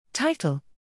Title: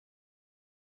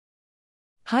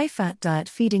 High-fat diet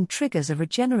feeding triggers a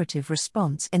regenerative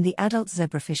response in the adult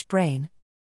zebrafish brain.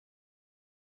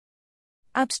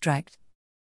 Abstract: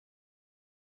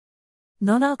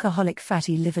 Non-alcoholic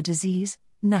fatty liver disease,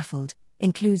 NAFLD,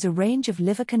 includes a range of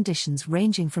liver conditions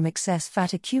ranging from excess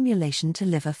fat accumulation to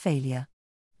liver failure.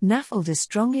 NAFLD is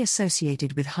strongly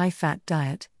associated with high-fat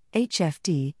diet,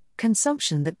 HFD,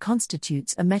 consumption that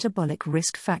constitutes a metabolic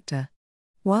risk factor.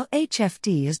 While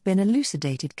HFD has been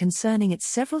elucidated concerning its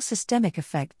several systemic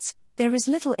effects, there is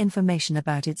little information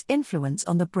about its influence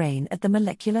on the brain at the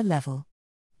molecular level.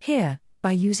 Here,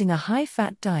 by using a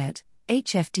high-fat diet,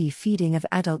 HFD feeding of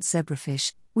adult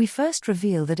zebrafish, we first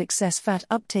reveal that excess fat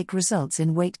uptake results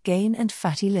in weight gain and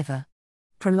fatty liver.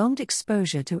 Prolonged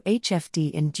exposure to HFD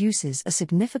induces a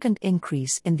significant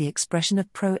increase in the expression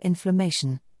of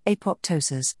pro-inflammation,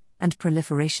 apoptosis, and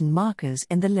proliferation markers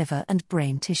in the liver and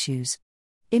brain tissues.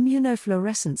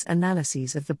 Immunofluorescence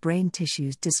analyses of the brain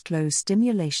tissues disclose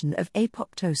stimulation of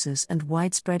apoptosis and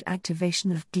widespread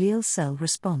activation of glial cell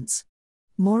response.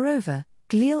 Moreover,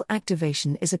 glial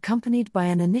activation is accompanied by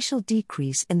an initial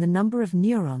decrease in the number of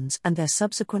neurons and their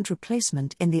subsequent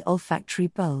replacement in the olfactory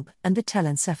bulb and the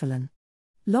telencephalon.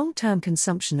 Long-term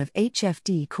consumption of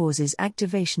HFD causes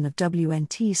activation of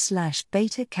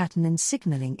WNT/beta-catenin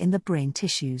signaling in the brain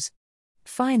tissues.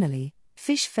 Finally,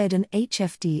 fish fed on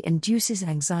HFD induces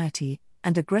anxiety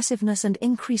and aggressiveness and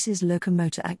increases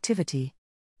locomotor activity.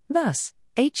 Thus,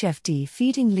 HFD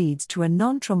feeding leads to a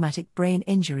non-traumatic brain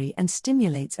injury and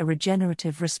stimulates a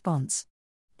regenerative response.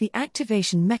 The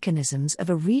activation mechanisms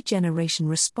of a regeneration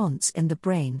response in the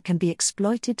brain can be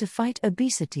exploited to fight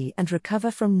obesity and recover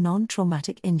from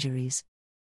non-traumatic injuries.